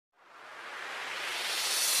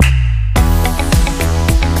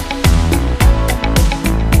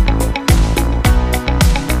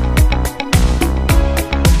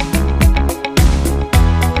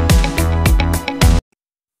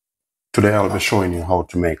Today I'll be showing you how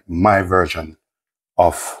to make my version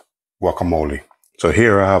of guacamole. So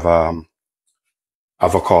here I have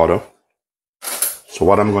avocado. So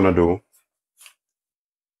what I'm gonna do,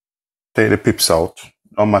 take the pips out.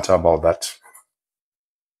 Don't matter about that.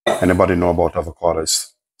 Anybody know about avocado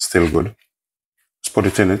is still good. Just put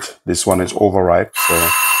it in it. This one is overripe, so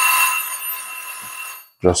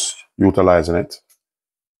just utilizing it.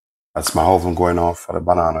 That's my oven going off for the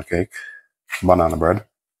banana cake, banana bread.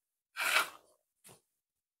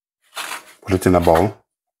 Put it in a bowl.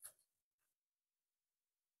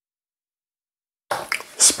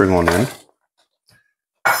 Spring onion.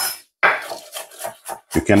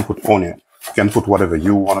 You can put onion. You can put whatever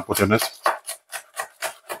you want to put in it.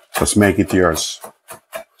 Just make it yours.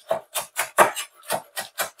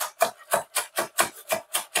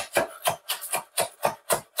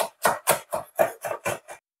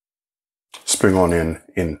 Spring onion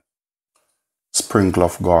in. Sprinkle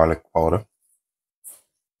of garlic powder.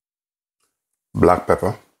 Black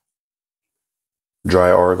pepper.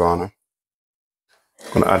 Dry oregano.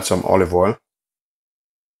 Gonna add some olive oil.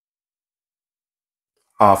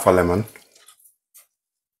 Half a lemon.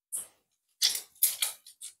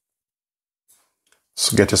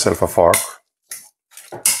 So get yourself a fork.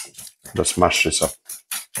 Just mash this up.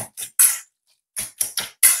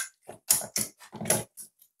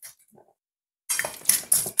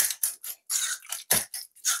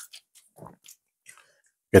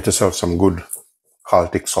 Get yourself some good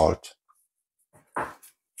Celtic salt.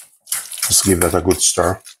 Just give that a good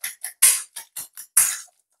stir.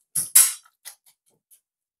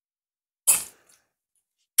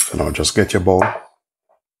 So now just get your bowl.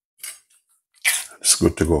 It's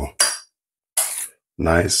good to go.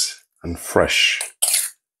 Nice and fresh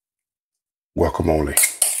guacamole.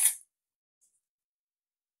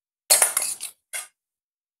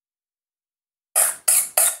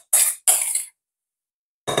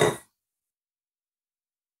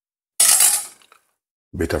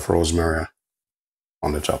 Bit of rosemary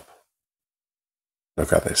on the top.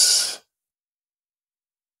 Look at this.